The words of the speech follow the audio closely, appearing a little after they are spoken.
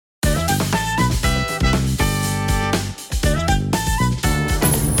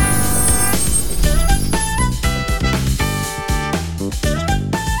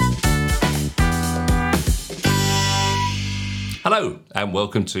Hello and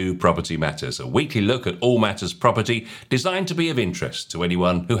welcome to Property Matters, a weekly look at all matters property designed to be of interest to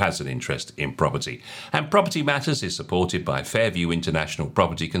anyone who has an interest in property. And Property Matters is supported by Fairview International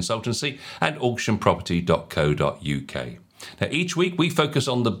Property Consultancy and auctionproperty.co.uk. Now, each week we focus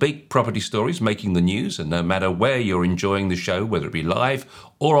on the big property stories making the news, and no matter where you're enjoying the show, whether it be live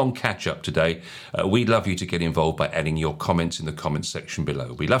or on catch-up today, we'd love you to get involved by adding your comments in the comments section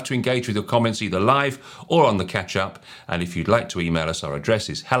below. We love to engage with your comments either live or on the catch-up, and if you'd like to email us, our address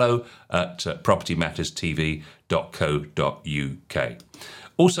is hello@propertymatterstv.co.uk.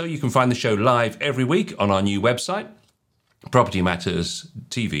 Also, you can find the show live every week on our new website,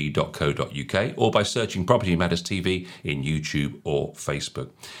 propertymatterstv.co.uk, or by searching Property Matters TV in YouTube or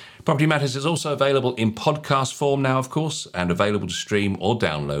Facebook. Property Matters is also available in podcast form now, of course, and available to stream or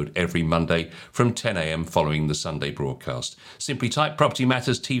download every Monday from 10 a.m. following the Sunday broadcast. Simply type Property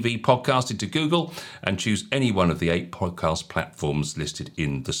Matters TV podcast into Google and choose any one of the 8 podcast platforms listed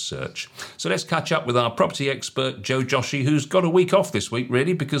in the search. So let's catch up with our property expert, Joe Joshi, who's got a week off this week,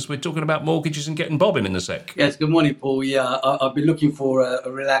 really, because we're talking about mortgages and getting Bob in a sec. Yes, good morning, Paul. Yeah, I've been looking for a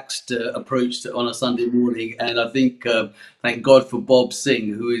relaxed approach on a Sunday morning, and I think, thank God for Bob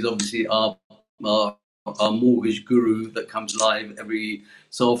Singh, who is obviously our mortgage guru that comes live every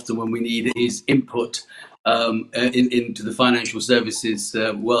so often when we need his input into the financial services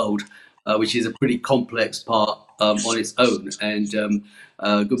world, which is a pretty complex part on its own. And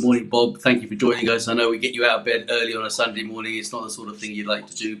good morning, Bob. Thank you for joining us. I know we get you out of bed early on a Sunday morning. It's not the sort of thing you'd like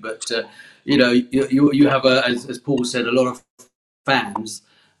to do, but you know, you have, as Paul said, a lot of fans.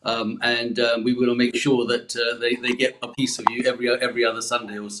 And we will make sure that they get a piece of you every other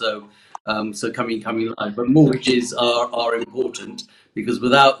Sunday or so. So coming live. But mortgages are important, because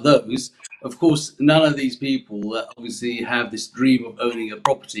without those, of course, none of these people that obviously have this dream of owning a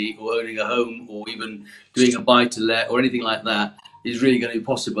property or owning a home or even doing a buy-to-let or anything like that is really going to be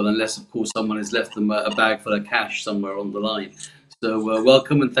possible, unless, of course, someone has left them a bag full of cash somewhere on the line. So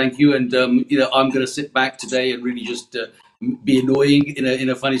welcome and thank you. And I'm going to sit back today and really just be annoying in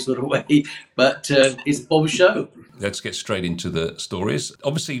a funny sort of way, but it's Bob's show. Let's get straight into the stories.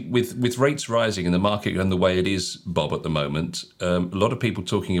 Obviously, with rates rising in the market and the way it is, Bob, at the moment, a lot of people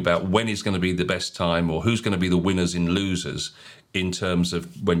talking about when is going to be the best time or who's going to be the winners and losers in terms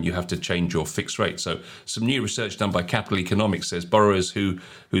of when you have to change your fixed rate. So some new research done by Capital Economics says borrowers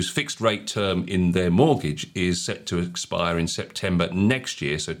whose fixed rate term in their mortgage is set to expire in September next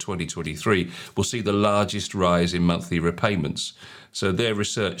year, so 2023, will see the largest rise in monthly repayments. So their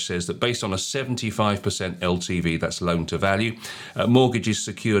research says that based on a 75% LTV, that's loan to value, mortgages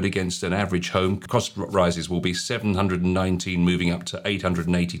secured against an average home, cost rises will be $719 moving up to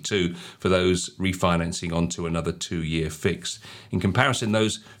 $882 for those refinancing onto another 2-year fix. In comparison,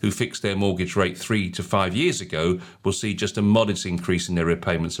 those who fixed their mortgage rate 3 to 5 years ago will see just a modest increase in their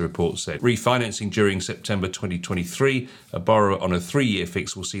repayments, the report said. Refinancing during September 2023, a borrower on a 3-year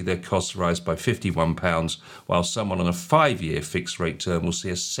fix will see their costs rise by £51, while someone on a 5-year fixed rate term will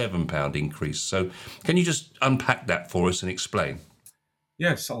see a £7 increase. So can you just unpack that for us and explain?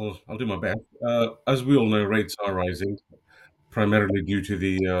 Yes, I'll do my best. As we all know, rates are rising, primarily due to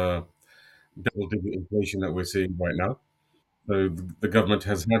the double-digit inflation that we're seeing right now. So the government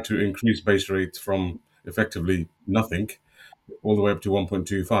has had to increase base rates from effectively nothing all the way up to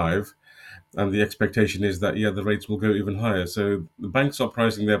 1.25, and the expectation is that, the rates will go even higher. So the banks are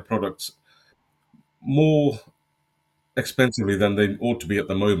pricing their products more expensively than they ought to be at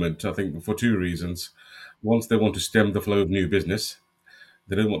the moment, I think, for 2 reasons. Once, they want to stem the flow of new business.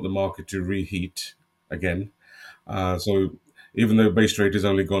 They don't want the market to reheat again. So even though base rate has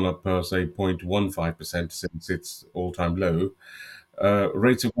only gone up, say, 0.15% since its all-time low,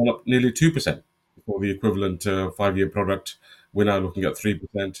 rates have gone up nearly 2%. For the equivalent 5-year product, we're now looking at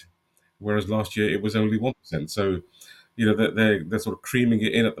 3%, whereas last year it was only 1%. So, they're sort of creaming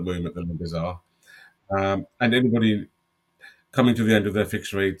it in at the moment, the numbers are. And anybody coming to the end of their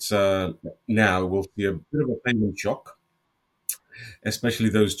fixed rates now will see a bit of a payment shock, especially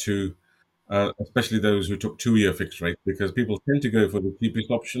those who took 2-year fixed rate, because people tend to go for the cheapest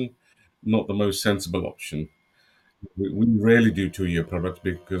option, not the most sensible option. We rarely do 2-year products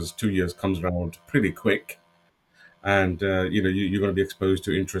because 2 years comes around pretty quick, and you're going to be exposed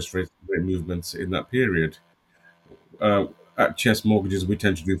to interest rate movements in that period. At Chess Mortgages, we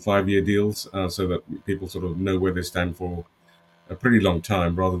tend to do 5-year deals so that people sort of know where they stand for a pretty long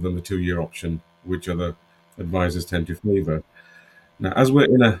time, rather than the 2-year option, which other advisors tend to favour. Now, as we're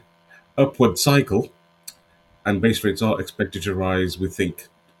in a upward cycle, and base rates are expected to rise, we think,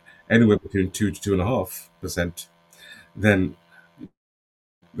 anywhere between 2 to 2.5%, then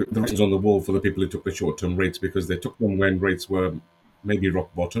the writing's on the wall for the people who took the short-term rates, because they took them when rates were maybe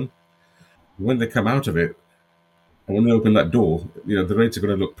rock bottom. When they come out of it, and when they open that door, the rates are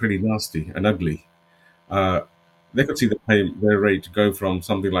going to look pretty nasty and ugly. Uh, they could see their rate go from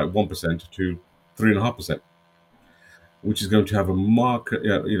something like 1% to 3.5%, which is going to have a marked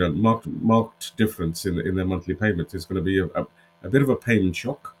difference in their monthly payments. It's going to be a bit of a payment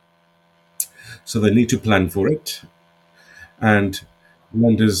shock. So they need to plan for it. And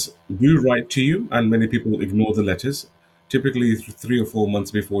lenders do write to you, and many people ignore the letters, typically 3 or 4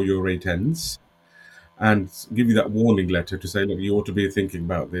 months before your rate ends, and give you that warning letter to say, look, you ought to be thinking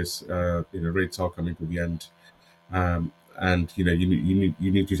about this. Rates are coming to the end, and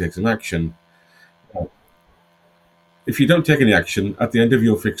you need to take some action. If you don't take any action at the end of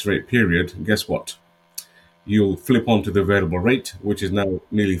your fixed rate period, guess what? You'll flip onto the variable rate, which is now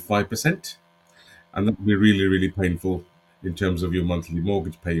nearly 5%, and that will be really, really painful in terms of your monthly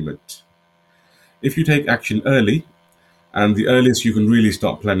mortgage payment. If you take action early, and the earliest you can really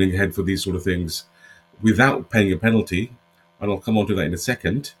start planning ahead for these sort of things without paying a penalty, and I'll come on to that in a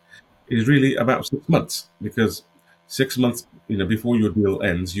second, is really about 6 months, because 6 months before your deal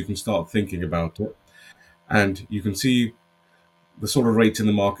ends, you can start thinking about it, and you can see the sort of rates in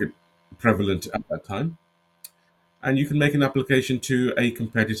the market prevalent at that time, and you can make an application to a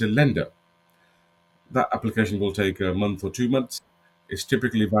competitor lender. That application will take a month or 2 months. It's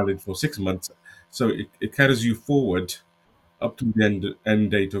typically valid for 6 months, so it carries you forward up to the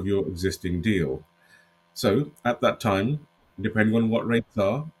end date of your existing deal. So at that time, depending on what rates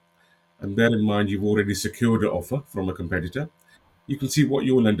are, and bear in mind you've already secured an offer from a competitor, you can see what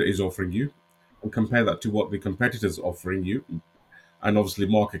your lender is offering you and compare that to what the competitor's offering you. And obviously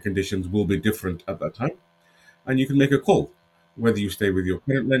market conditions will be different at that time. And you can make a call, whether you stay with your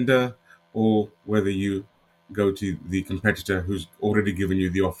current lender or whether you go to the competitor who's already given you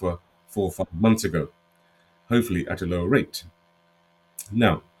the offer 4 or 5 months ago, hopefully at a lower rate.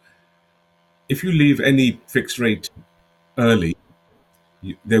 Now, if you leave any fixed rate early,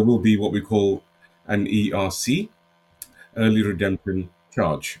 there will be what we call an ERC, early redemption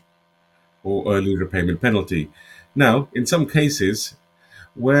charge, or early repayment penalty. Now, in some cases,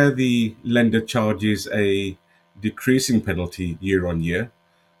 where the lender charges a decreasing penalty year on year,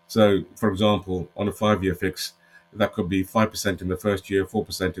 so for example, on a 5-year fix, that could be 5% in the first year,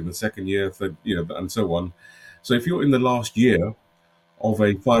 4% in the second year, and so on. So if you're in the last year of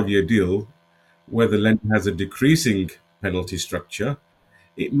a 5-year deal where the lender has a decreasing penalty structure,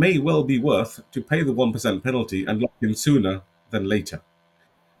 it may well be worth to pay the 1% penalty and lock in sooner than later,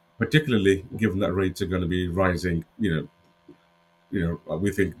 particularly given that rates are going to be rising,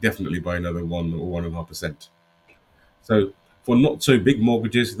 we think definitely by another 1 or 1.5%. So for not so big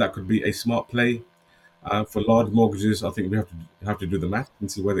mortgages, that could be a smart play. For large mortgages, I think we have to do the math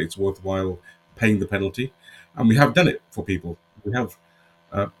and see whether it's worthwhile paying the penalty. And we have done it for people. We have,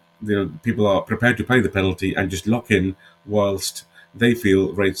 people are prepared to pay the penalty and just lock in whilst they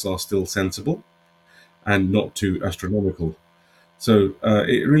feel rates are still sensible and not too astronomical. So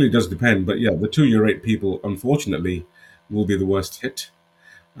it really does depend. But yeah, the 2-year rate people, unfortunately, will be the worst hit.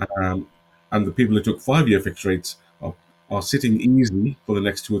 And the people who took 5-year fixed rates are sitting easy for the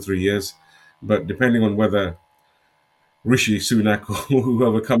next 2 or 3 years. But depending on whether Rishi Sunak or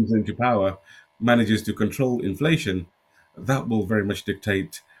whoever comes into power manages to control inflation, that will very much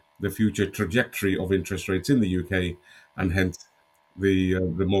dictate the future trajectory of interest rates in the UK, and hence the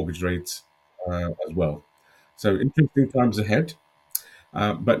mortgage rates as well. So interesting times ahead,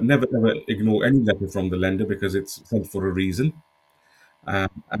 but never ever ignore any letter from the lender because it's sent for a reason.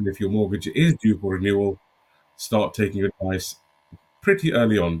 And if your mortgage is due for renewal, start taking advice pretty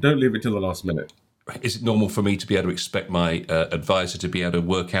early on. Don't leave it till the last minute. Is it normal for me to be able to expect my advisor to be able to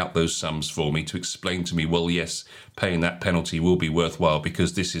work out those sums for me, to explain to me, well, yes, paying that penalty will be worthwhile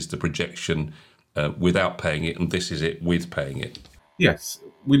because this is the projection without paying it, and this is it with paying it? Yes,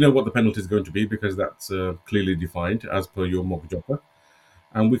 we know what the penalty is going to be because that's clearly defined as per your mortgage offer.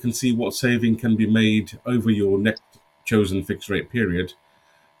 And we can see what saving can be made over your next chosen fixed rate period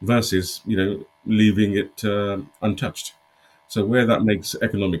versus, leaving it untouched. So where that makes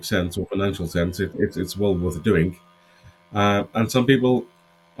economic sense or financial sense, it's well worth doing. And some people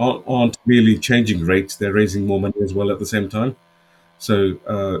aren't really changing rates; they're raising more money as well at the same time. So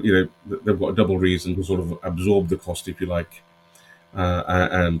they've got a double reason to sort of absorb the cost, if you like,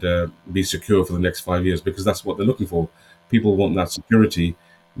 and be secure for the next 5 years because that's what they're looking for. People want that security,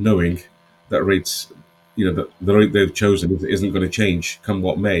 knowing that rates, that the rate they've chosen isn't going to change come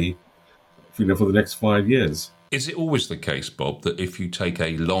what may, for the next 5 years. Is it always the case, Bob, that if you take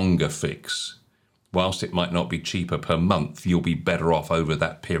a longer fix, whilst it might not be cheaper per month, you'll be better off over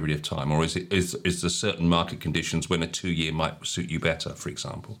that period of time? Or is there certain market conditions when a 2-year might suit you better, for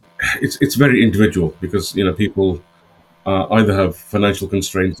example? It's very individual because people either have financial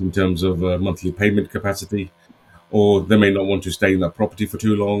constraints in terms of monthly payment capacity, or they may not want to stay in that property for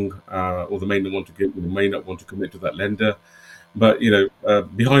too long, or they may not want to commit to that lender. But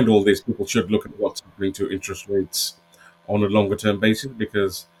behind all this, people should look at what's happening to interest rates on a longer term basis,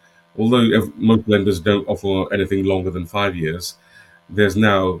 because although most lenders don't offer anything longer than 5 years, there's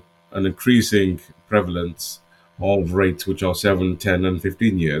now an increasing prevalence of rates which are 7, 10, and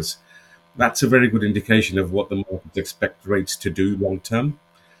 15 years. That's a very good indication of what the markets expect rates to do long term.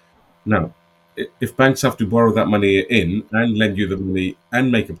 Now, if banks have to borrow that money in and lend you the money and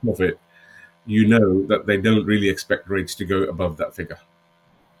make a profit, you know that they don't really expect rates to go above that figure.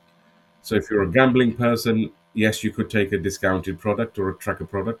 So if you're a gambling person, yes, you could take a discounted product or a tracker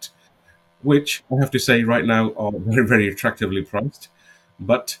product, which I have to say right now are very, very attractively priced,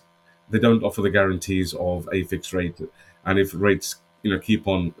 but they don't offer the guarantees of a fixed rate. And if rates keep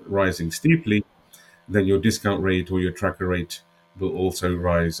on rising steeply, then your discount rate or your tracker rate will also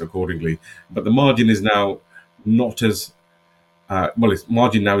rise accordingly. But the margin is now not as its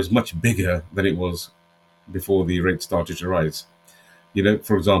margin now is much bigger than it was before the rate started to rise.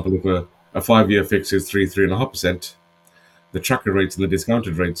 For example, if a 5-year fix is 3.5%, the tracker rates and the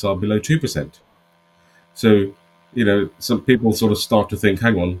discounted rates are below 2%. So, some people sort of start to think,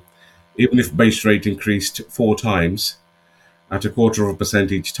 hang on, even if base rate increased 4 times at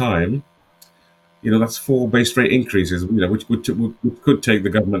 0.25% each time, that's 4 base rate increases, which could take the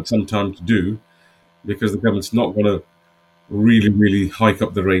government some time to do, because the government's not going to really, really hike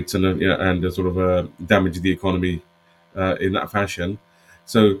up the rates and sort of damage the economy in that fashion.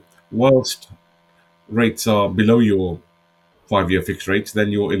 So whilst rates are below your 5-year fixed rates,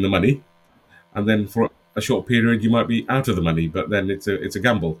 then you're in the money, and then for a short period you might be out of the money. But then it's a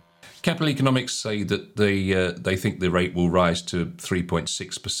gamble. Capital Economics say that they think the rate will rise to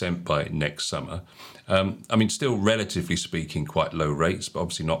 3.6% by next summer. Still relatively speaking, quite low rates, but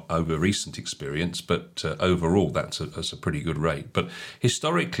obviously not over recent experience. But overall, that's a pretty good rate. But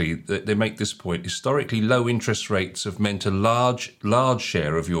historically, they make this point. Historically, low interest rates have meant a large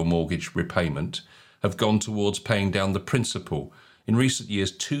share of your mortgage repayment have gone towards paying down the principal. In recent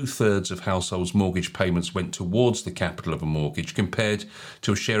years, 2/3 of households' mortgage payments went towards the capital of a mortgage, compared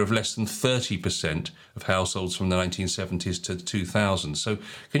to a share of less than 30% of households from the 1970s to 2000. So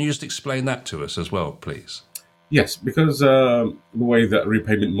can you just explain that to us as well, please? Yes, because the way that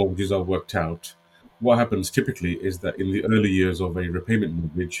repayment mortgages are worked out, what happens typically is that in the early years of a repayment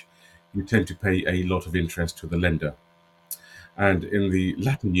mortgage, you tend to pay a lot of interest to the lender. And in the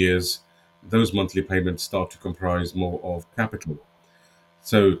latter years, those monthly payments start to comprise more of capital.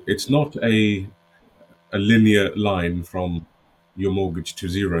 So it's not a linear line from your mortgage to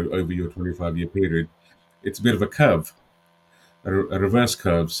zero over your 25-year period. It's a bit of a curve, a reverse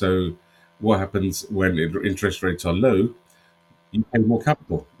curve. So what happens when interest rates are low? You pay more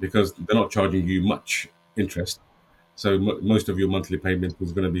capital because they're not charging you much interest. So most of your monthly payment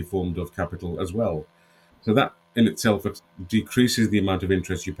is going to be formed of capital as well. So that in itself decreases the amount of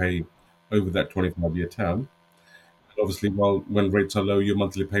interest you pay over that 25-year term. Obviously, when rates are low, your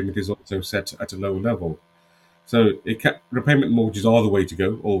monthly payment is also set at a lower level. So repayment mortgages are the way to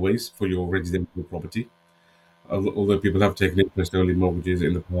go, always, for your residential property. Although people have taken interest-only mortgages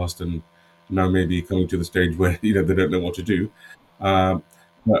in the past and now maybe coming to the stage where they don't know what to do.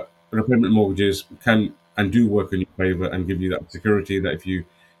 But repayment mortgages can and do work in your favour and give you that security that if you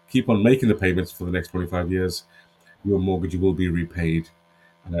keep on making the payments for the next 25 years, your mortgage will be repaid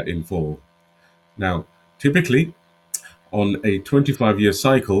in full. Now, typically, on a 25-year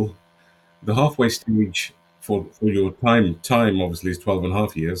cycle, the halfway stage for your time obviously is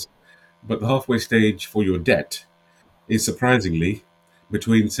 12.5 years, but the halfway stage for your debt is surprisingly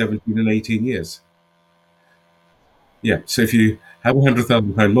between 17 and 18 years. Yeah, so if you have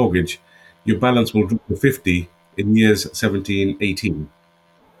 £100,000 mortgage, your balance will drop to 50 in years 17, 18.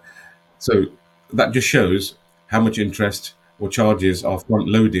 So that just shows how much interest or charges are front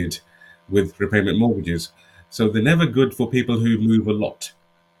loaded with repayment mortgages. So they're never good for people who move a lot.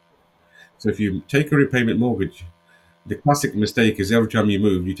 So if you take a repayment mortgage, the classic mistake is every time you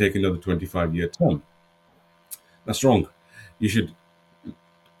move, you take another 25-year term. That's wrong. You should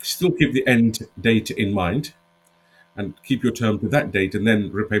still keep the end date in mind and keep your term to that date, and then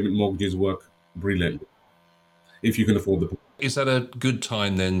repayment mortgages work brilliantly if you can afford the. Is that a good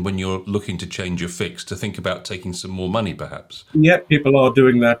time then, when you're looking to change your fix, to think about taking some more money perhaps? Yeah, people are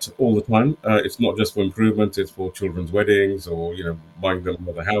doing that all the time. It's not just for improvements, it's for children's weddings or buying them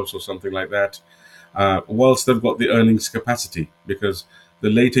another house or something like that. whilst they've got the earnings capacity. Because the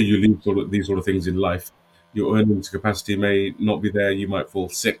later you leave these sort of things in life, your earnings capacity may not be there. You might fall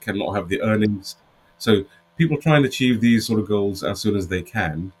sick and not have the earnings. So people try and achieve these sort of goals as soon as they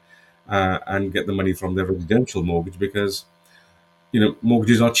can, and get the money from their residential mortgage, because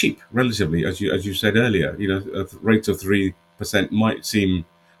mortgages are cheap relatively, as you said earlier. Rates of 3% might seem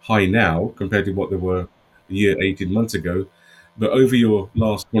high now compared to what they were a year, 18 months ago, but over your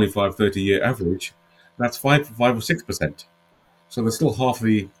last 25, 30-year average, that's 5 or 6%. So they're still half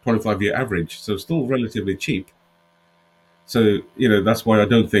the 25-year average, so still relatively cheap. So that's why I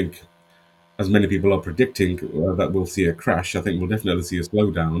don't think, as many people are predicting, that we'll see a crash. I think we'll definitely see a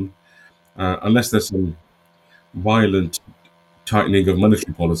slowdown, unless there's some violent tightening of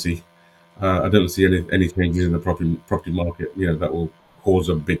monetary policy. I don't see any changes in the property market, that will cause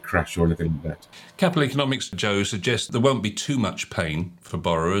a big crash or anything like that. Capital Economics, Joe, suggests there won't be too much pain for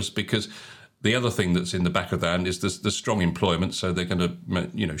borrowers, because the other thing that's in the back of that is the strong employment, so they're going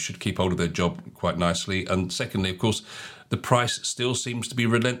to, should keep hold of their job quite nicely. And secondly, of course, the price still seems to be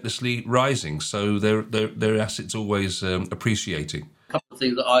relentlessly rising, so their assets always appreciating. A couple of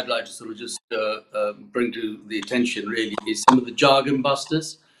things that I'd like to sort of just bring to the attention really is some of the jargon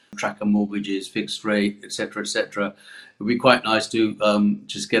busters, tracker mortgages, fixed rate, etc., etc. It would be quite nice to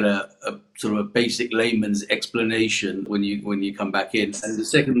just get a sort of a basic layman's explanation when you come back in. And the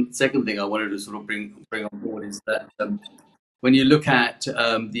second thing I wanted to sort of bring on board is that when you look at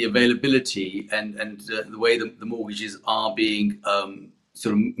the availability and the way the mortgages are being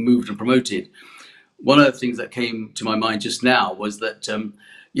sort of moved and promoted, one of the things that came to my mind just now was that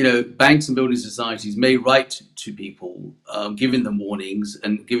banks and building societies may write to people, giving them warnings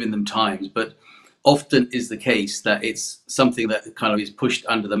and giving them times, but often is the case that it's something that kind of is pushed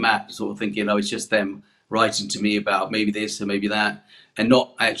under the mat, sort of thinking, oh, it's just them writing to me about maybe this or maybe that, and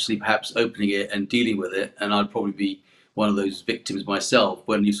not actually perhaps opening it and dealing with it. And I'd probably be one of those victims myself,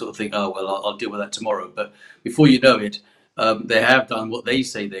 when you sort of think, oh, well, I'll deal with that tomorrow. But before you know it, they have done what they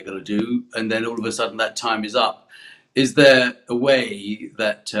say they're going to do, and then all of a sudden that time is up. Is there a way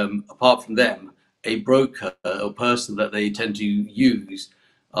that, apart from them, a broker or person that they tend to use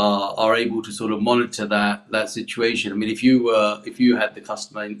are able to sort of monitor that situation? I mean, if you had the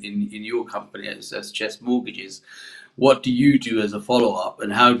customer in your company as Chess Mortgages, what do you do as a follow up,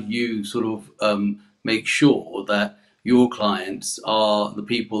 and how do you sort of make sure that your clients are the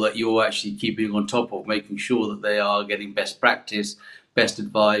people that you're actually keeping on top of, making sure that they are getting best practice, best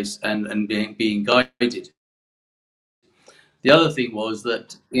advice, and being guided? The other thing was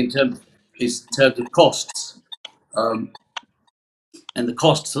that in terms of costs, and the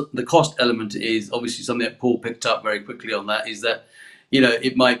cost element is obviously something that Paul picked up very quickly on. That is that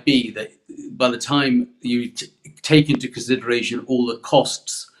it might be that by the time you take into consideration all the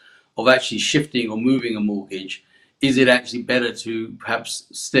costs of actually shifting or moving a mortgage, is it actually better to perhaps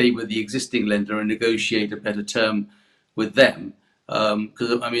stay with the existing lender and negotiate a better term with them?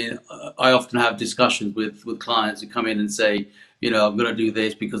 Because I often have discussions with clients who come in and say, I'm going to do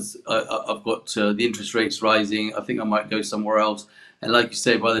this because I've got the interest rates rising. I think I might go somewhere else. And like you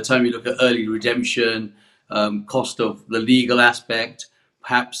say, by the time you look at early redemption, cost of the legal aspect,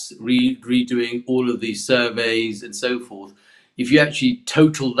 perhaps redoing all of these surveys and so forth, if you actually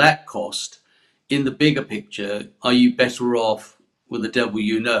total that cost in the bigger picture, are you better off with the devil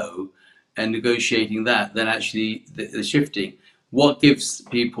and negotiating that than actually the shifting? What gives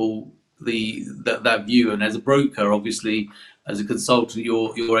people that view? And as a broker, obviously, as a consultant,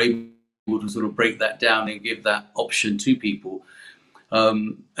 you're able to sort of break that down and give that option to people,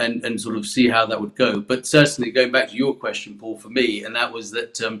 and sort of see how that would go. But certainly, going back to your question, Paul, for me, and that was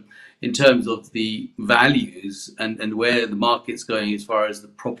that in terms of the values and where the market's going as far as the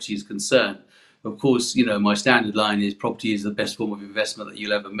property is concerned, of course, my standard line is property is the best form of investment that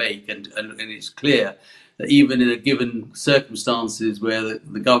you'll ever make. And it's clear that even in a given circumstances where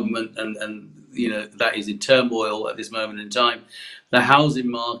the government and that is in turmoil at this moment in time, the housing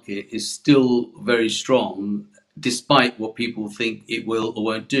market is still very strong, despite what people think it will or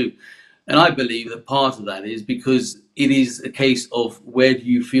won't do. And I believe that part of that is because it is a case of where do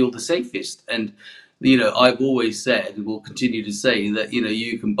you feel the safest. And I've always said, and will continue to say, that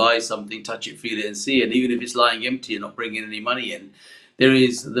you can buy something, touch it, feel it, and see it, and even if it's lying empty and not bringing any money in, there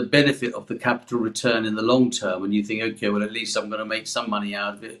is the benefit of the capital return in the long term. And you think, okay, well, at least I'm going to make some money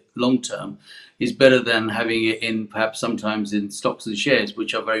out of it long term, is better than having it in perhaps sometimes in stocks and shares,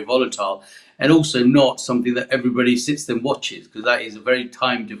 which are very volatile, and also not something that everybody sits and watches, because that is a very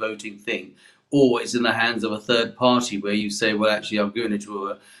time devoting thing. Or it's in the hands of a third party where you say, well, actually, I'm going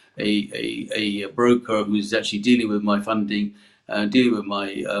into a broker who's actually dealing with my funding, dealing with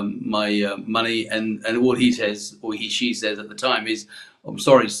my money, and all he says, or she says at the time is, "I'm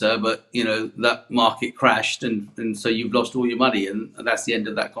sorry, sir, but that market crashed, and so you've lost all your money," and that's the end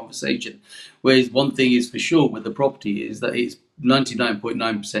of that conversation. Whereas one thing is for sure with the property is that it's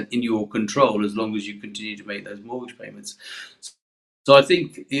 99.9% in your control as long as you continue to make those mortgage payments. So I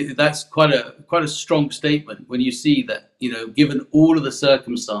think that's quite a strong statement when you see that, given all of the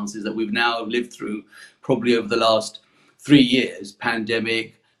circumstances that we've now lived through, probably over the last 3 years,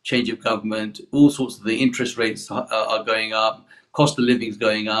 pandemic, change of government, all sorts of the interest rates are going up, cost of living is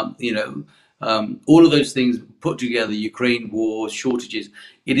going up, all of those things put together, Ukraine war, shortages,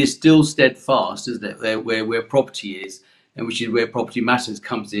 it is still steadfast, isn't it, where property is, and which is where Property Matters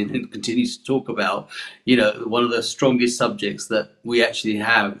comes in and continues to talk about, one of the strongest subjects that we actually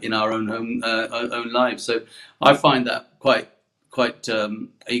have in our own own lives. So I find that quite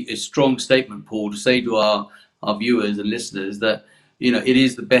a strong statement, Paul, to say to our viewers and listeners that it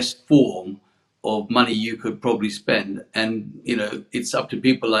is the best form of money you could probably spend, and it's up to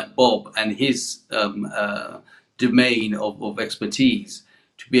people like Bob and his domain of expertise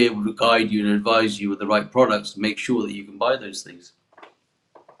to be able to guide you and advise you with the right products to make sure that you can buy those things.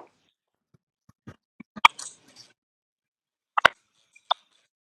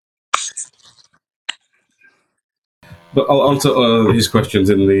 But I'll answer his questions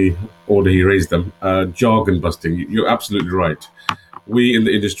in the order he raised them. Jargon busting. You're absolutely right. We in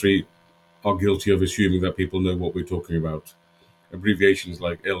the industry are guilty of assuming that people know what we're talking about. Abbreviations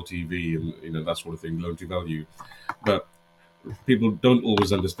like LTV and that sort of thing, loan to value. But people don't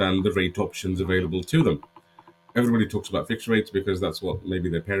always understand the rate options available to them. Everybody talks about fixed rates because that's what maybe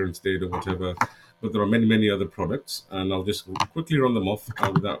their parents did or whatever. But there are many, many other products, and I'll just quickly run them off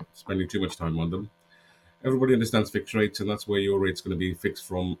without spending too much time on them. Everybody understands fixed rates, and that's where your rate's going to be fixed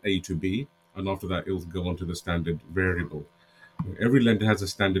from A to B, and after that, it'll go on to the standard variable. Every lender has a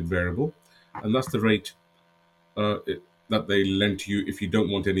standard variable, and that's the rate that they lend to you if you don't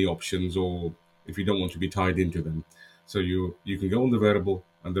want any options or if you don't want to be tied into them. So you can go on the variable,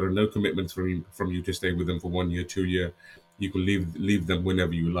 and there are no commitments from you to stay with them for 1 year, 2 year. You can leave them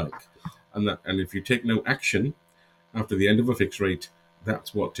whenever you like, and if you take no action after the end of a fixed rate,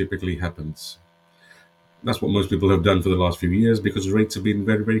 that's what typically happens. That's what most people have done for the last few years because rates have been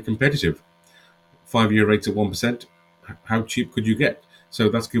very, very competitive. 5-year rates at 1%, how cheap could you get? So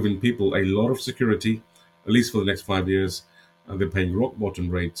that's given people a lot of security, at least for the next 5 years, and they're paying rock bottom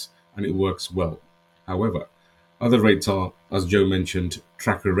rates, and it works well. However, other rates are, as Joe mentioned,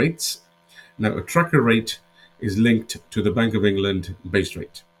 tracker rates. Now, a tracker rate is linked to the Bank of England base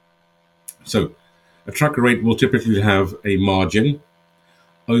rate. So a tracker rate will typically have a margin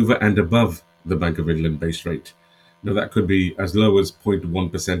over and above the Bank of England base rate. Now, that could be as low as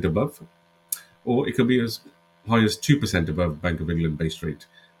 0.1% above, or it could be as high as 2% above Bank of England base rate.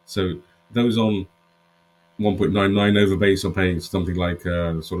 So those on 1.99 over base are paying something like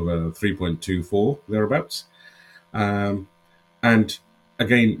sort of a 3.24 thereabouts. And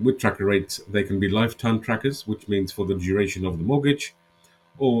again, with tracker rates, they can be lifetime trackers, which means for the duration of the mortgage,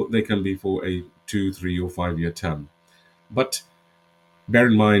 or they can be for a 2, 3, or 5-year term. But bear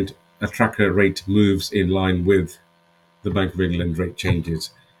in mind, a tracker rate moves in line with the Bank of England rate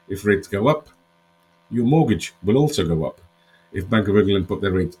changes. If rates go up, your mortgage will also go up. If Bank of England put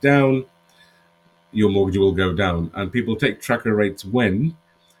their rates down, your mortgage will go down. And people take tracker rates when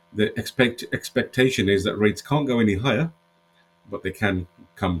the expectation is that rates can't go any higher, but they can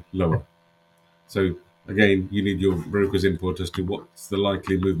come lower. So again, you need your broker's input as to what's the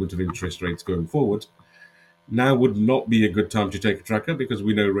likely movement of interest rates going forward. Now would not be a good time to take a tracker because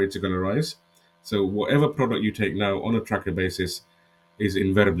we know rates are going to rise. So whatever product you take now on a tracker basis is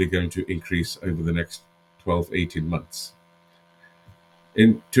invariably going to increase over the next 12, 18 months.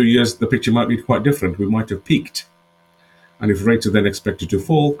 In 2 years, the picture might be quite different. We might have peaked. And if rates are then expected to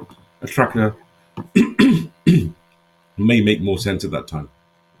fall, a tracker may make more sense at that time.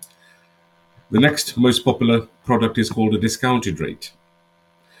 The next most popular product is called a discounted rate.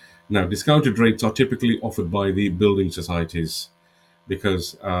 Now, discounted rates are typically offered by the building societies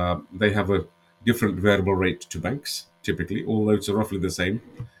because they have a different variable rate to banks, typically, although it's roughly the same.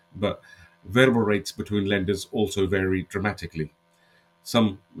 But variable rates between lenders also vary dramatically.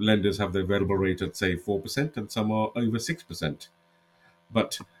 Some lenders have their variable rate at, say, 4%, and some are over 6%.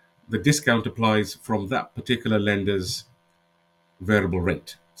 But the discount applies from that particular lender's variable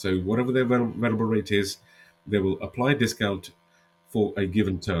rate. So whatever their variable rate is, they will apply a discount for a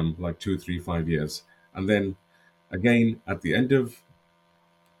given term, like 2, 3, 5 years. And then again, at the end of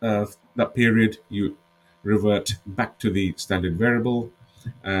that period, you revert back to the standard variable.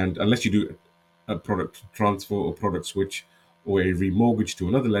 And unless you do a product transfer or product switch, or a remortgage to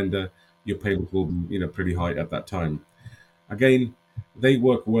another lender, your payment will be pretty high at that time. Again, they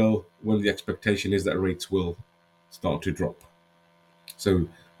work well when the expectation is that rates will start to drop. So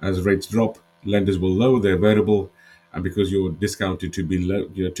as rates drop, lenders will lower their variable, and because you're discounted to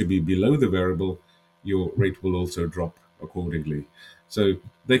be below the variable, your rate will also drop accordingly. So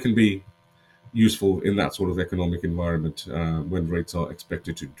they can be useful in that sort of economic environment when rates are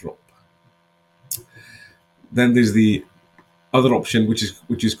expected to drop. Then there's the other option,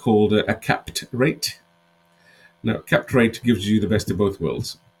 which is called a capped rate. Now, capped rate gives you the best of both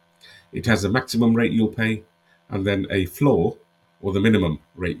worlds. It has a maximum rate you'll pay, and then a floor, or the minimum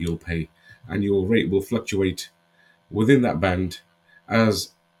rate you'll pay, and your rate will fluctuate within that band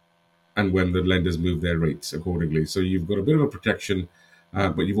as and when the lenders move their rates accordingly. So you've got a bit of a protection,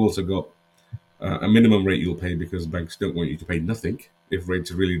 but you've also got a minimum rate you'll pay because banks don't want you to pay nothing if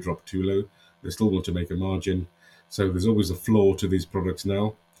rates really drop too low. They still want to make a margin. So there's always a floor to these products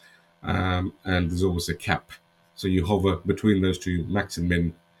now, and there's always a cap. So you hover between those two max and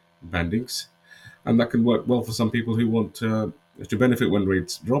min bandings, and that can work well for some people who want to benefit when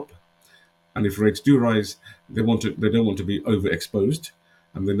rates drop. And if rates do rise, they don't want to be overexposed,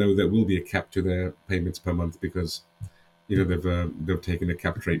 and they know there will be a cap to their payments per month because they've taken a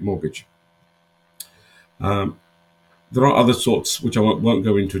capped rate mortgage. There are other sorts which I won't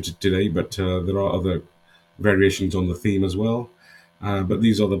go into today, but there are other variations on the theme as well. But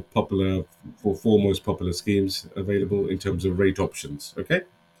these are the four most popular schemes available in terms of rate options. Okay.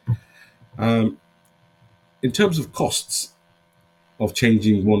 In terms of costs of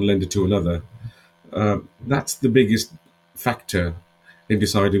changing one lender to another, that's the biggest factor in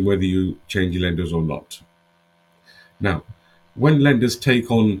deciding whether you change lenders or not. Now, when lenders take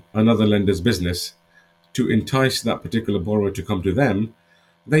on another lender's business to entice that particular borrower to come to them,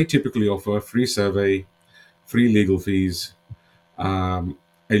 they typically offer a free survey, free legal fees, a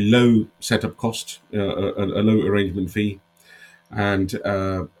low setup cost, a low arrangement fee, and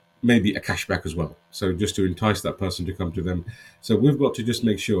maybe a cashback as well. So just to entice that person to come to them. So we've got to just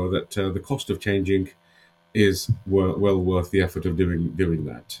make sure that the cost of changing is well worth the effort of doing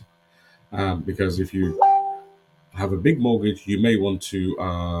that. Because if you have a big mortgage, you may want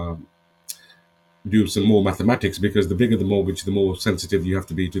to do some more mathematics, because the bigger the mortgage, the more sensitive you have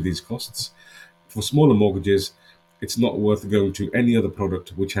to be to these costs. For smaller mortgages, it's not worth going to any other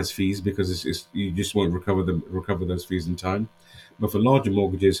product which has fees, because you just won't recover those fees in time. But for larger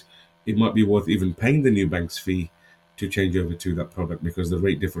mortgages, it might be worth even paying the new bank's fee to change over to that product, because the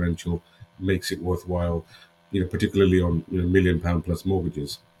rate differential makes it worthwhile, particularly on £1 million plus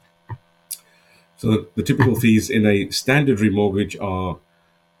mortgages. So the typical fees in a standard remortgage are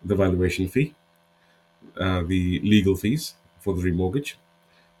the valuation fee, the legal fees for the remortgage,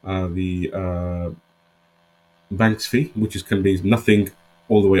 the bank's fee, which can be nothing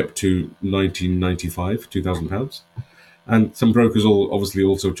all the way up to £1,995, £2,000. And some brokers obviously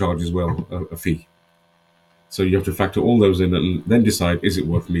also charge as well a fee. So you have to factor all those in and then decide, is it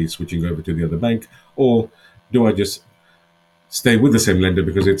worth me switching over to the other bank, or do I just stay with the same lender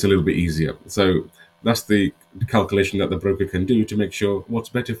because it's a little bit easier? So that's the calculation that the broker can do to make sure what's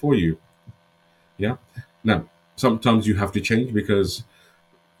better for you. Yeah. Now, sometimes you have to change because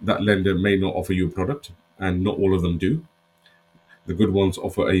that lender may not offer you a product, and not all of them do. The good ones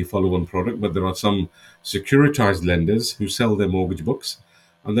offer a follow-on product, but there are some securitized lenders who sell their mortgage books,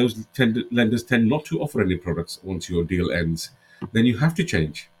 and those lenders tend not to offer any products once your deal ends. Then you have to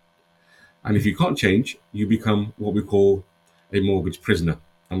change. And if you can't change, you become what we call a mortgage prisoner.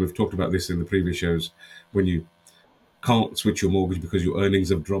 And we've talked about this in the previous shows. When you can't switch your mortgage because your earnings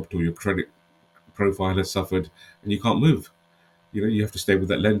have dropped or your credit profile has suffered and you can't move. You have to stay with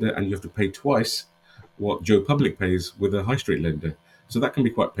that lender, and you have to pay twice what Joe Public pays with a high street lender. So that can be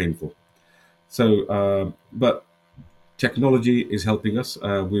quite painful. So, but technology is helping us.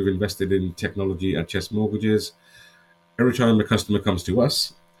 We've invested in technology at Chess Mortgages. Every time a customer comes to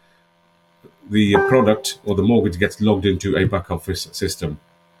us, the product or the mortgage gets logged into a back office system.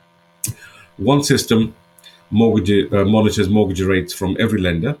 One system monitors mortgage rates from every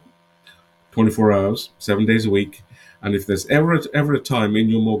lender, 24 hours, 7 days a week. And if there's ever a time in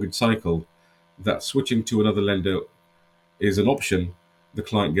your mortgage cycle that switching to another lender is an option, the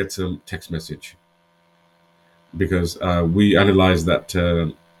client gets a text message, because we analyze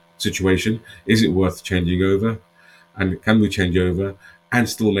that situation. Is it worth changing over? And can we change over and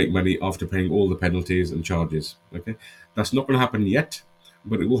still make money after paying all the penalties and charges? Okay, that's not going to happen yet,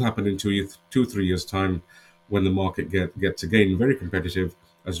 but it will happen in 2-3 years' time, when the market gets again very competitive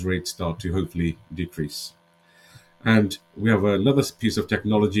as rates start to hopefully decrease. And we have another piece of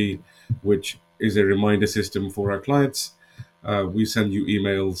technology, which is a reminder system for our clients. We send you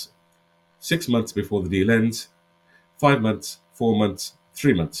emails 6 months before the deal ends, 5 months, 4 months,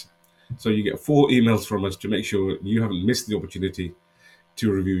 3 months. So you get 4 emails from us to make sure you haven't missed the opportunity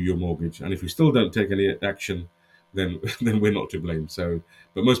to review your mortgage. And if you still don't take any action, then then we're not to blame. So,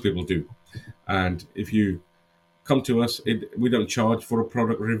 but most people do. And if you come to us, we don't charge for a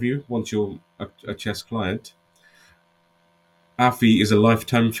product review. Once you're a Chess client, our fee is a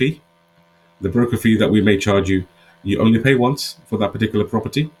lifetime fee. The broker fee that we may charge you, you only pay once for that particular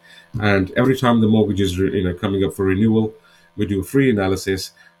property. And every time the mortgage is coming up for renewal, we do a free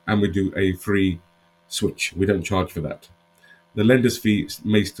analysis and we do a free switch. We don't charge for that. The lender's fee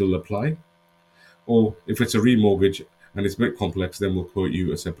may still apply, or if it's a remortgage and it's a bit complex, then we'll quote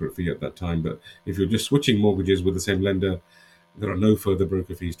you a separate fee at that time. But if you're just switching mortgages with the same lender, there are no further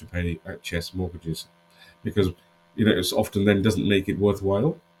broker fees to pay at Chess Mortgages, because it's often then doesn't make it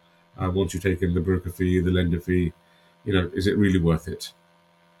worthwhile. Once you take in the broker fee, the lender fee, is it really worth it?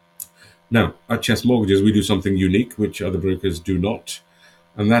 Now, at Chess Mortgages, we do something unique, which other brokers do not.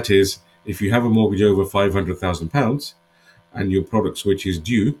 And that is, if you have a mortgage over £500,000 and your product switch is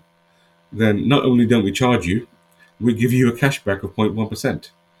due, then not only don't we charge you, we give you a cashback of 0.1%.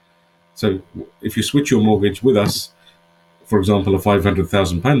 So if you switch your mortgage with us, for example, a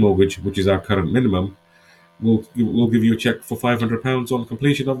 £500,000 mortgage, which is our current minimum, we'll give you a check for £500 on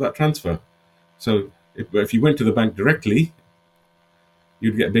completion of that transfer. So if you went to the bank directly,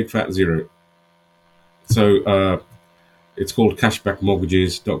 you'd get a big fat zero. So it's called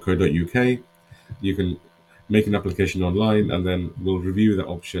cashbackmortgages.co.uk. You can make an application online, and then we'll review that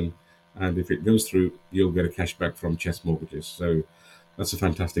option. And if it goes through, you'll get a cashback from Chess Mortgages. So that's a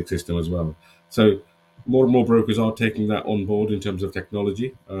fantastic system as well. So more and more brokers are taking that on board in terms of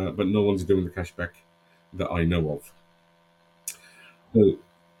technology, but no one's doing the cashback that I know of. So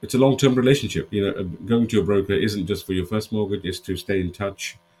it's a long-term relationship. Going to a broker isn't just for your first mortgage; it's to stay in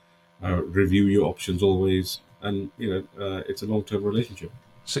touch, review your options always, and it's a long-term relationship.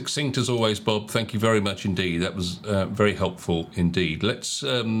 Succinct as always, Bob. Thank you very much indeed. That was very helpful indeed. Let's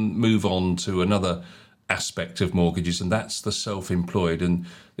move on to another aspect of mortgages, and that's the self-employed. And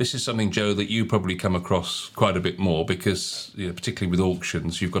this is something, Joe, that you probably come across quite a bit more because, particularly with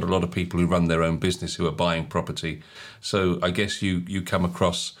auctions, you've got a lot of people who run their own business who are buying property. So I guess you come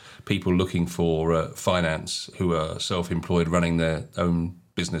across people looking for finance who are self-employed, running their own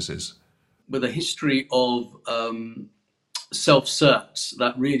businesses. With a history of self-certs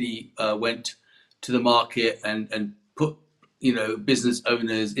that really went to the market and put business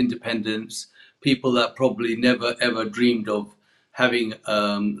owners, independents, people that probably never ever dreamed of having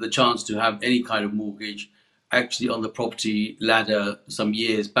the chance to have any kind of mortgage actually on the property ladder some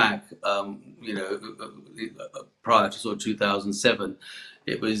years back, prior to sort of 2007.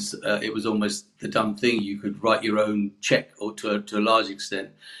 It was almost the done thing. You could write your own check, or to a large extent.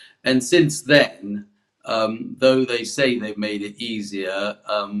 And since then, though they say they've made it easier,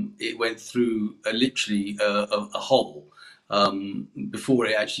 it went through literally a hole before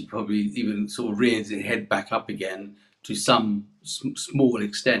it actually probably even sort of reared its head back up again to some small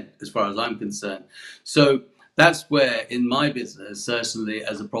extent, as far as I'm concerned. So that's where, in my business, certainly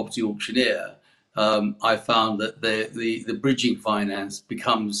as a property auctioneer, I found that the bridging finance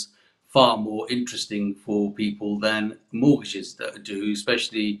becomes far more interesting for people than mortgages do,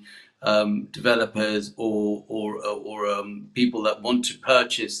 especially developers or people that want to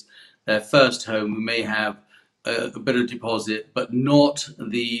purchase their first home, who may have a bit of deposit, but not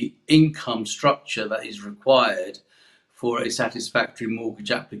the income structure that is required for a satisfactory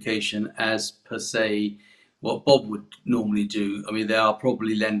mortgage application, as per se what Bob would normally do. I mean, there are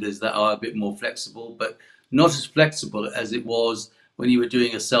probably lenders that are a bit more flexible, but not as flexible as it was when you were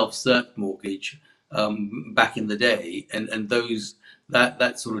doing a self-cert mortgage back in the day, and those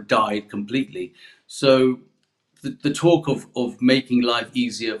that sort of died completely. So the talk of making life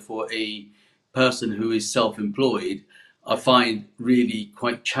easier for a person who is self-employed, I find really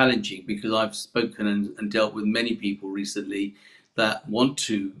quite challenging, because I've spoken and dealt with many people recently that want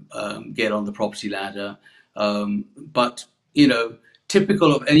to get on the property ladder. But,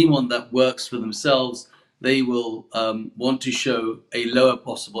 typical of anyone that works for themselves, they will want to show a lower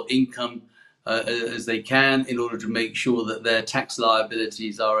possible income as they can, in order to make sure that their tax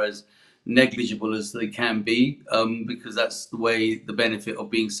liabilities are as negligible as they can be, because that's the way the benefit of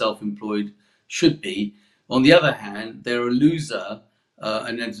being self-employed should be. On the other hand, they're a loser,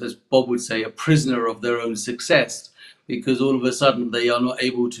 and as Bob would say, a prisoner of their own success, because all of a sudden they are not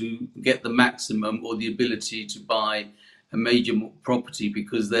able to get the maximum or the ability to buy a major property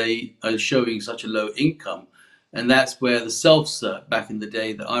because they are showing such a low income. And that's where the self-cert back in the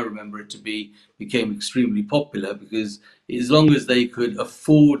day that I remember it to be became extremely popular, because as long as they could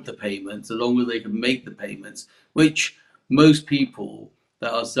afford the payments, as long as they could make the payments, which most people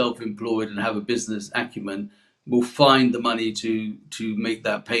that are self-employed and have a business acumen will find the money to make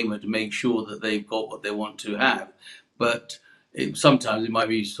that payment, to make sure that they've got what they want to have. But sometimes it might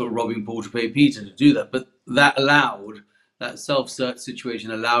be sort of robbing Paul to pay Peter to do that. But that self-cert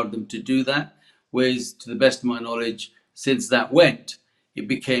situation allowed them to do that. Whereas, to the best of my knowledge, since that went, it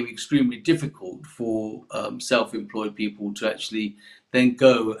became extremely difficult for self-employed people to actually then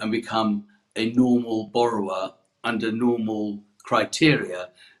go and become a normal borrower under normal criteria.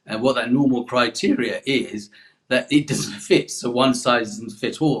 And what that normal criteria is, that it doesn't fit. So one size doesn't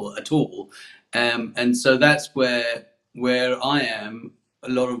fit all at all. And so that's where I am. A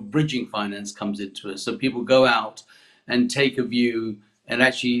lot of bridging finance comes into it. So people go out and take a view, and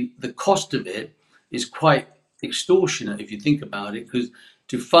actually the cost of it is quite extortionate if you think about it, because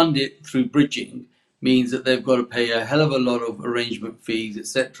to fund it through bridging means that they've got to pay a hell of a lot of arrangement fees,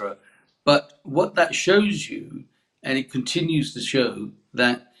 etc. But what that shows you, and it continues to show,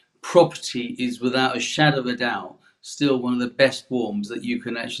 that property is without a shadow of a doubt still one of the best forms that you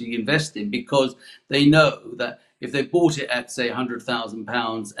can actually invest in, because they know that if they bought it at, say,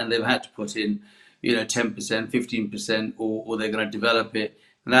 £100,000 and they've had to put in 10%, 15%, or they're going to develop it,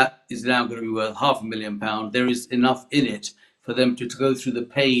 and that is now going to be worth £500,000. There is enough in it for them to go through the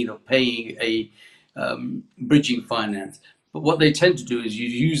pain of paying a bridging finance. But what they tend to do is you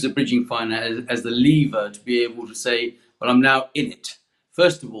use the bridging finance as the lever to be able to say, well, I'm now in it.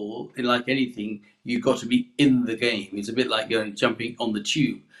 First of all, like anything, you've got to be in the game. It's a bit like jumping on the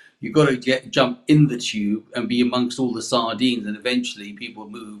tube. You've got to jump in the tube and be amongst all the sardines, and eventually people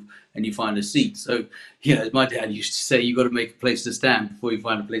move and you find a seat. So, as my dad used to say, you've got to make a place to stand before you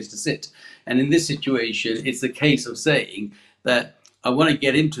find a place to sit. And in this situation, it's the case of saying that I want to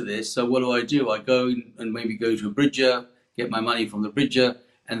get into this. So what do? I go and maybe go to a bridger, get my money from the bridger,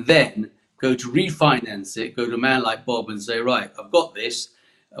 and then go to refinance it, go to a man like Bob and say, right, I've got this,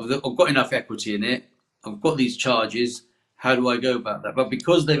 I've got enough equity in it, I've got these charges, how do I go about that? But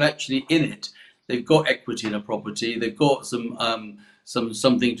because they've actually in it, they've got equity in a property, they've got something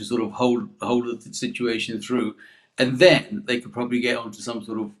to sort of hold the situation through, and then they could probably get onto some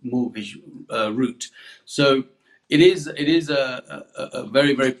sort of mortgage route. So it is a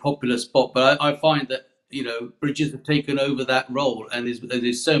very, very popular spot, but I find that bridges have taken over that role, and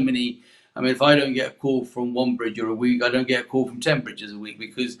there's so many. I mean, if I don't get a call from one bridger a week, I don't get a call from 10 bridgers a week,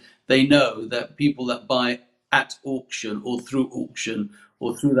 because they know that people that buy at auction or through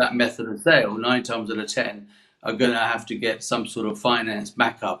that method of sale, 9 times out of 10, are going to have to get some sort of finance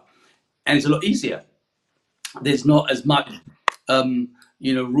backup. And it's a lot easier. There's not as much,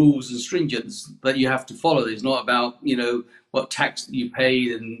 rules and stringence that you have to follow. It's not about, what tax you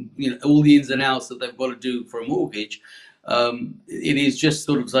paid and, all the ins and outs that they've got to do for a mortgage. It is just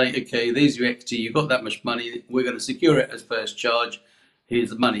sort of saying, okay, there's your equity, you've got that much money, we're going to secure it as first charge, here's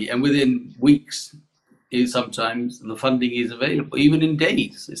the money. And within weeks, sometimes the funding is available, even in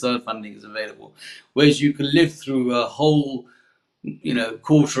days, funding is available. Whereas you can live through a whole,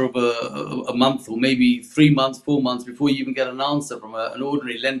 quarter of a month, or maybe 3 months, 4 months before you even get an answer from an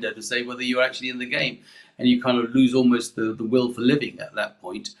ordinary lender to say whether you're actually in the game. And you kind of lose almost the will for living at that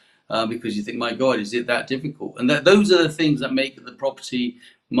point. Because you think, my God, is it that difficult? And those are the things that make the property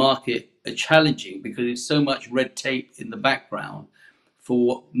market challenging, because it's so much red tape in the background for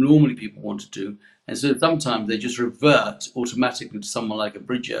what normally people want to do. And so sometimes they just revert automatically to someone like a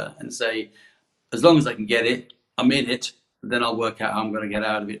bridger and say, as long as I can get it, I'm in it, then I'll work out how I'm going to get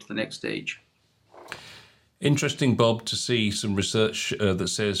out of it to the next stage. Interesting, Bob, to see some research that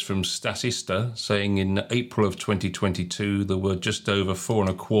says from Statista saying in April of 2022 there were just over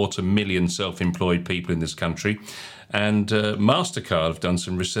 4.25 million self-employed people in this country. And MasterCard have done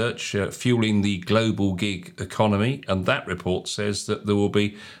some research fueling the global gig economy, and that report says that there will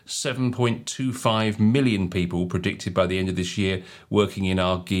be 7.25 million people predicted by the end of this year working in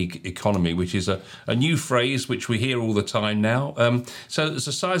our gig economy, which is a new phrase which we hear all the time now. So it's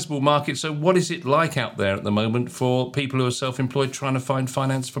a sizable market. So what is it like out there at the moment for people who are self-employed trying to find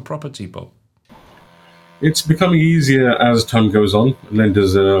finance for property, Bob? It's becoming easier as time goes on.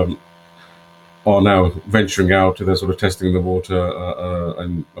 Lenders are now venturing out, they're sort of testing the water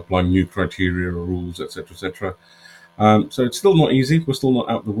and applying new criteria or rules, etc., etc. So it's still not easy. We're still not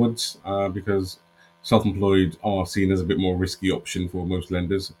out of the woods because self-employed are seen as a bit more risky option for most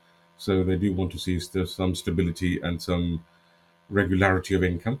lenders. So they do want to see some stability and some regularity of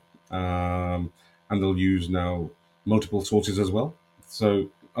income. And they'll use now multiple sources as well.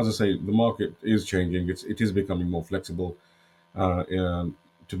 So as I say, the market is changing. It is becoming more flexible,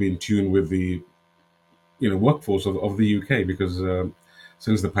 to be in tune with the workforce of the UK, because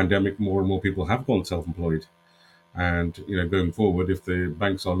since the pandemic, more and more people have gone self-employed. And going forward, if the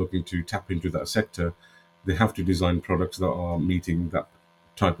banks are looking to tap into that sector, they have to design products that are meeting that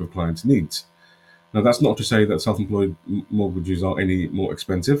type of client's needs. Now, that's not to say that self-employed mortgages are any more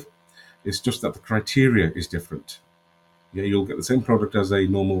expensive. It's just that the criteria is different. Yeah, you'll get the same product as a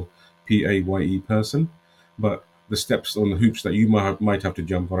normal PAYE person, but the steps on the hoops that you might have to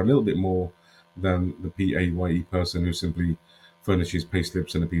jump are a little bit more than the PAYE person who simply furnishes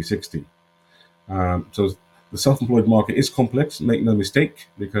payslips and a P60. So the self-employed market is complex, make no mistake,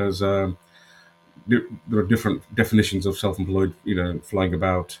 because there are different definitions of self-employed, flying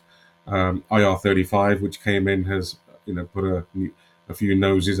about. IR35, which came in, has put a few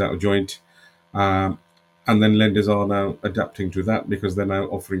noses out of joint, um, and then lenders are now adapting to that, because they're now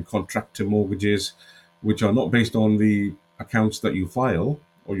offering contractor mortgages, which are not based on the accounts that you file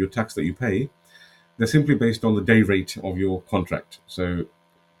or your tax that you pay. They're simply based on the day rate of your contract. So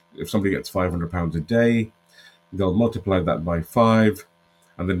if somebody gets £500 a day, they'll multiply that by 5,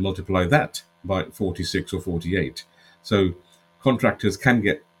 and then multiply that by 46 or 48. So contractors can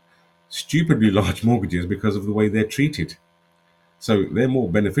get stupidly large mortgages because of the way they're treated. So they're more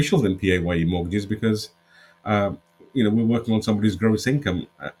beneficial than PAYE mortgages, because uh, we're working on somebody's gross income,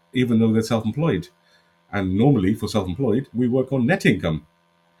 even though they're self-employed. And normally for self-employed, we work on net income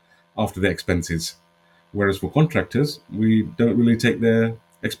after their expenses. Whereas for contractors, we don't really take their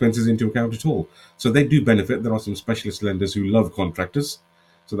expenses into account at all. So they do benefit. There are some specialist lenders who love contractors,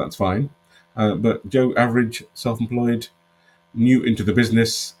 so that's fine. But Joe, average self-employed, new into the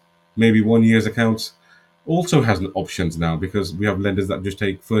business, maybe 1 year's accounts, also has options now, because we have lenders that just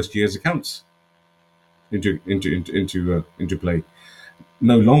take first year's accounts into play.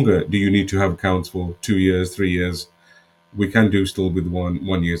 No longer do you need to have accounts for 2 years, 3 years. We can do still with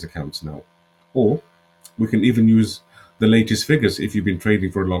 1 year's accounts now, or we can even use the latest figures if you've been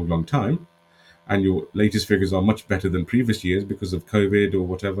trading for a long, long time, and your latest figures are much better than previous years because of COVID or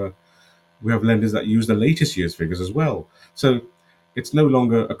whatever. We have lenders that use the latest year's figures as well. So it's no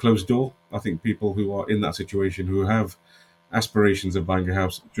longer a closed door. I think people who are in that situation, who have aspirations of buying a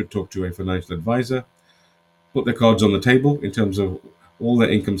house, should talk to a financial advisor, put their cards on the table in terms of all their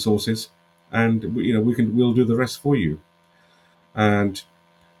income sources, and we'll do the rest for you. And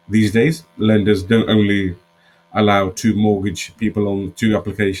these days, lenders don't only allow two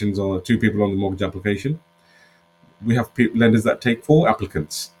applications, or two people on the mortgage application. We have lenders that take 4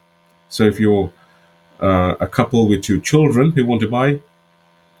 applicants. So if you're a couple with 2 children who want to buy,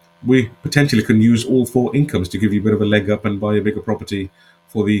 we potentially can use all 4 incomes to give you a bit of a leg up and buy a bigger property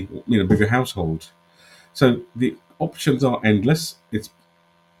for the bigger household. So the options are endless.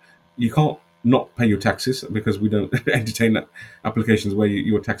 You can't not pay your taxes, because we don't entertain applications where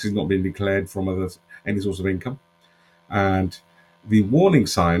your taxes not being declared from any source of income. And the warning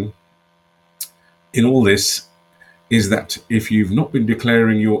sign in all this is that if you've not been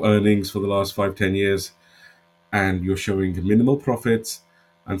declaring your earnings for the last 5-10 years, and you're showing minimal profits,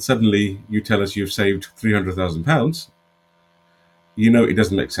 and suddenly you tell us you've saved £300,000, it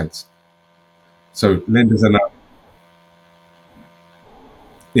doesn't make sense. So lenders are now,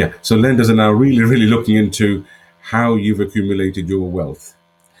 really, really looking into how you've accumulated your wealth.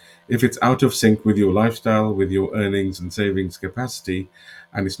 If it's out of sync with your lifestyle, with your earnings and savings capacity,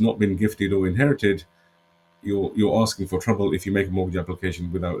 and it's not been gifted or inherited, you're asking for trouble if you make a mortgage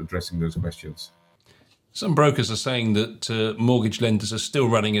application without addressing those questions. Some brokers are saying that mortgage lenders are still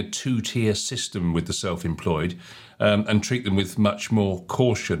running a two-tier system with the self-employed, and treat them with much more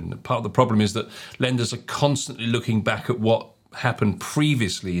caution. Part of the problem is that lenders are constantly looking back at what happened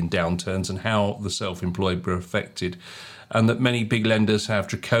previously in downturns and how the self-employed were affected, and that many big lenders have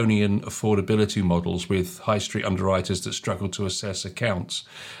draconian affordability models with high street underwriters that struggle to assess accounts.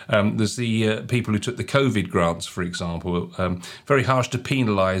 There's the people who took the COVID grants, for example. Very harsh to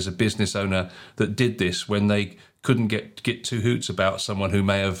penalise a business owner that did this when they couldn't get two hoots about someone who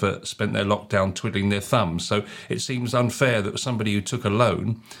may have spent their lockdown twiddling their thumbs. So it seems unfair that somebody who took a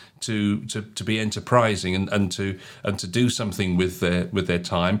loan to be enterprising and to do something with their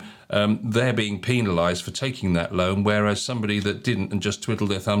time, they're being penalised for taking that loan, whereas somebody that didn't and just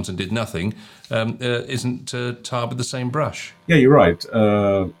twiddled their thumbs and did nothing isn't tarred with the same brush. Yeah, you're right.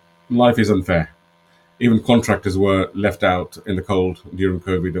 Life is unfair. Even contractors were left out in the cold during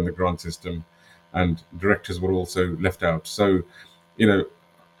COVID and the grant system, and directors were also left out. So,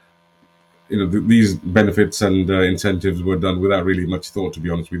 these benefits and incentives were done without really much thought. To be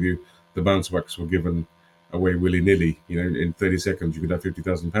honest with you, the bounce backs were given away willy nilly. In 30 seconds you could have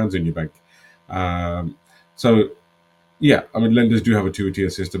 £50,000 in your bank. So yeah, I mean, lenders do have a two-tier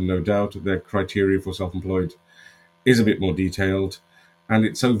system, no doubt. Their criteria for self-employed is a bit more detailed, and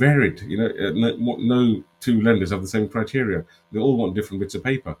it's so varied. No two lenders have the same criteria. They all want different bits of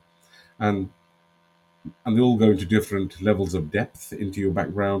paper, and they all go into different levels of depth into your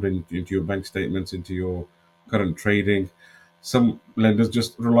background, into your bank statements, into your current trading. Some lenders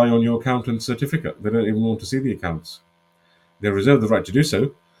just rely on your accountant's certificate. They don't even want to see the accounts. They reserve the right to do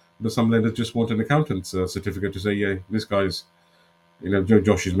so, but some lenders just want an accountant's certificate to say, yeah, this guy's, Joe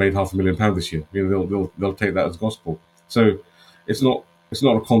Josh has made £500,000 this year. They'll take that as gospel. So it's not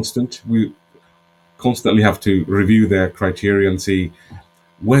a constant. We constantly have to review their criteria and see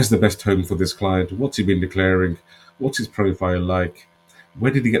where's the best home for this client, what's he been declaring, what's his profile like, where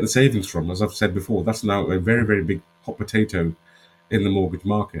did he get the savings from? As I've said before, that's now a very, very big hot potato in the mortgage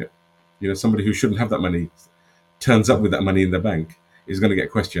market. Somebody who shouldn't have that money turns up with that money in the bank is going to get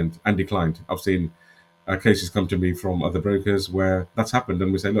questioned and declined. I've seen cases come to me from other brokers where that's happened,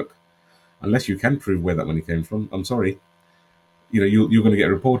 and we say, look, unless you can prove where that money came from, I'm sorry, you're going to get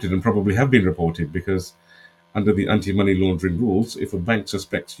reported, and probably have been reported, because under the anti-money laundering rules, if a bank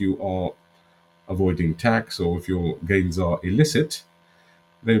suspects you are avoiding tax or if your gains are illicit,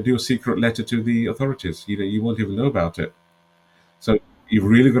 they'll do a secret letter to the authorities. You won't even know about it. So you've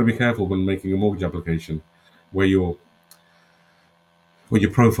really got to be careful when making a mortgage application, where your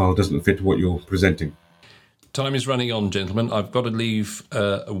profile doesn't fit what you're presenting. Time is running on, gentlemen. I've got to leave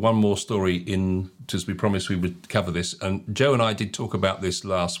one more story in, as we promised we would cover this. And Joe and I did talk about this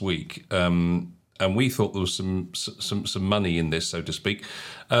last week, and we thought there was some money in this, so to speak.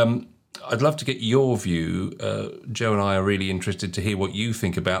 I'd love to get your view. Joe and I are really interested to hear what you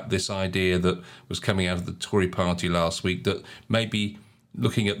think about this idea that was coming out of the Tory party last week, that maybe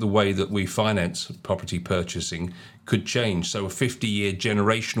looking at the way that we finance property purchasing could change. So a 50-year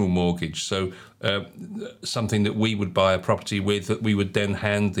generational mortgage. So something that we would buy a property with, that we would then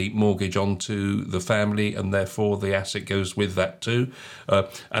hand the mortgage on to the family, and therefore the asset goes with that too.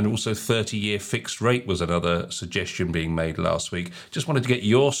 And also 30-year fixed rate was another suggestion being made last week. Just wanted to get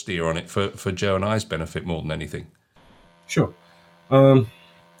your steer on it for Joe and I's benefit more than anything. Sure. Not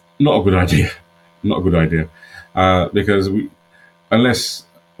a good idea. Not a good idea. Because unless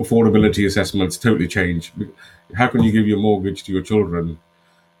affordability assessments totally change, how can you give your mortgage to your children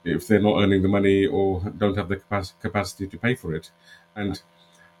if they're not earning the money or don't have the capacity to pay for it? And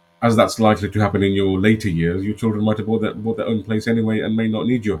as that's likely to happen in your later years, your children might have bought their own place anyway and may not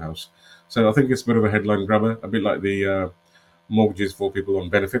need your house. So I think it's a bit of a headline grabber, a bit like the mortgages for people on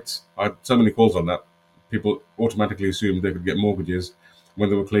benefits. I had so many calls on that. People automatically assumed they could get mortgages when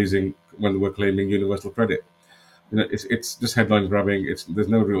they were claiming universal credit. It's just headline grabbing. There's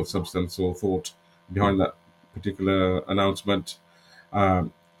no real substance or thought behind that particular announcement. I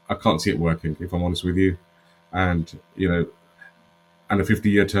can't see it working, if I'm honest with you. And and a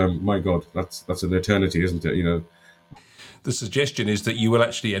 50-year term, my God, that's an eternity, isn't it? The suggestion is that you will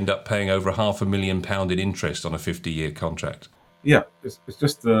actually end up paying over £500,000 in interest on a 50-year contract. Yeah, it's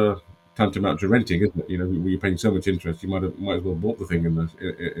just tantamount to renting, isn't it? You're paying so much interest, you might as well bought the thing in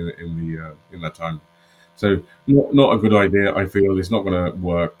that time. So not a good idea. I feel it's not going to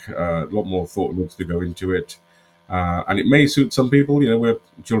work. A lot more thought needs to go into it, and it may suit some people. Where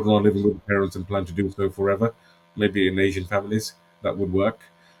children are living with parents and plan to do so forever. Maybe in Asian families that would work,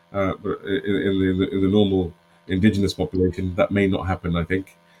 but in the normal indigenous population that may not happen, I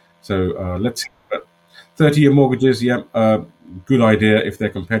think. So let's see. 30-year mortgages, yeah, good idea if they're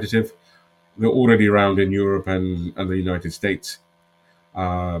competitive. They're already around in Europe and the United States.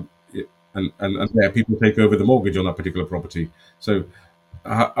 And there people take over the mortgage on that particular property. So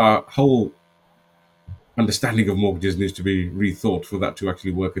our whole understanding of mortgages needs to be rethought for that to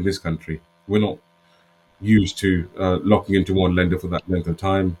actually work in this country. We're not used to locking into one lender for that length of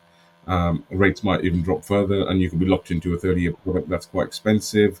time. Rates might even drop further, and you can be locked into a 30-year product that's quite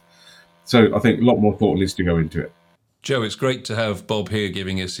expensive. So I think a lot more thought needs to go into it. Joe, it's great to have Bob here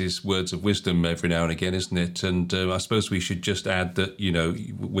giving us his words of wisdom every now and again, isn't it? And I suppose we should just add that,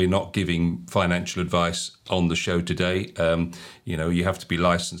 we're not giving financial advice on the show today. You have to be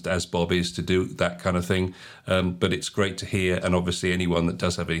licensed, as Bob is, to do that kind of thing. But it's great to hear. And obviously anyone that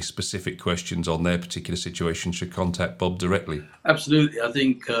does have any specific questions on their particular situation should contact Bob directly. Absolutely. I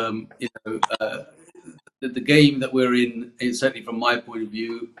think, the game that we're in, is certainly from my point of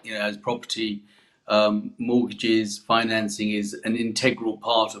view, as property, mortgages, financing is an integral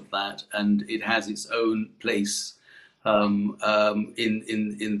part of that, and it has its own place in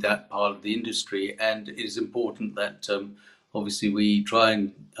that part of the industry. And it is important that obviously we try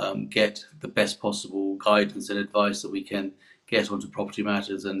and get the best possible guidance and advice that we can get onto property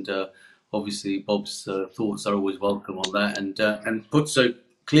matters. And obviously Bob's thoughts are always welcome on that. And put so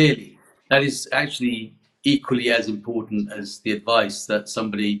clearly, that is actually equally as important as the advice, that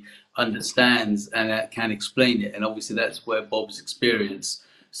somebody understands and can explain it. And obviously that's where Bob's experience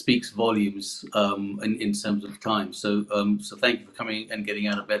speaks volumes in terms of time. So thank you for coming and getting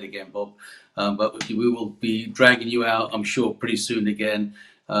out of bed again, Bob. But we will be dragging you out, I'm sure, pretty soon again.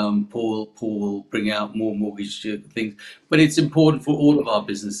 Paul will bring out more mortgage things, but it's important for all of our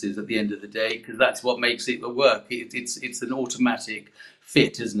businesses at the end of the day, because that's what makes it work. It's an automatic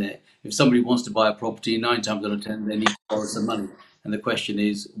fit, isn't it? If somebody wants to buy a property, 9 times out of 10 they need to borrow some money, and the question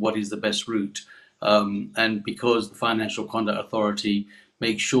is, what is the best route? And because the Financial Conduct Authority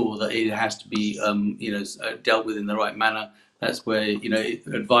makes sure that it has to be dealt with in the right manner, that's where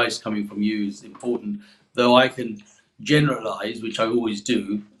advice coming from you is important. Though I can generalize, which I always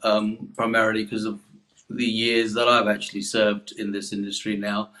do, primarily because of the years that I've actually served in this industry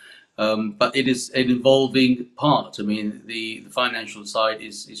now. But it is an evolving part. I mean, the financial side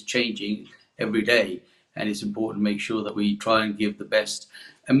is changing every day, and it's important to make sure that we try and give the best,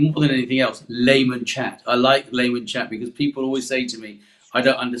 and more than anything else, layman chat. I like layman chat because people always say to me, I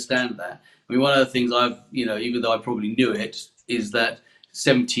don't understand that. I mean, one of the things I've, even though I probably knew it, is that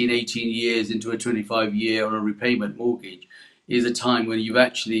 17, 18 years into a 25-year on a repayment mortgage is a time when you've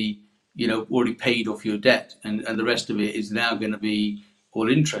actually, already paid off your debt, and the rest of it is now going to be all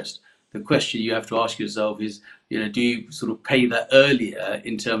interest. The question you have to ask yourself is, do you sort of pay that earlier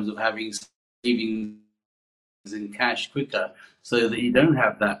in terms of having savings in cash quicker so that you don't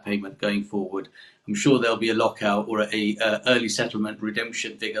have that payment going forward? I'm sure there'll be a lockout or a early settlement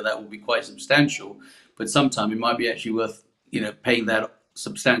redemption figure that will be quite substantial, but sometime it might be actually worth paying that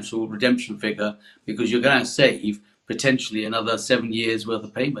substantial redemption figure, because you're going to save potentially another 7 years worth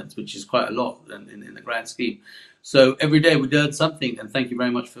of payments, which is quite a lot in the grand scheme. So every day we learn something, and thank you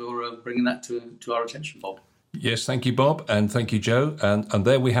very much for bringing that to our attention, Bob. Yes, thank you, Bob, and thank you, Joe. And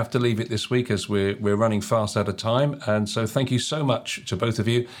there we have to leave it this week, as we're running fast out of time. And so thank you so much to both of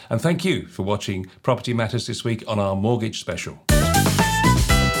you, and thank you for watching Property Matters this week on our mortgage special.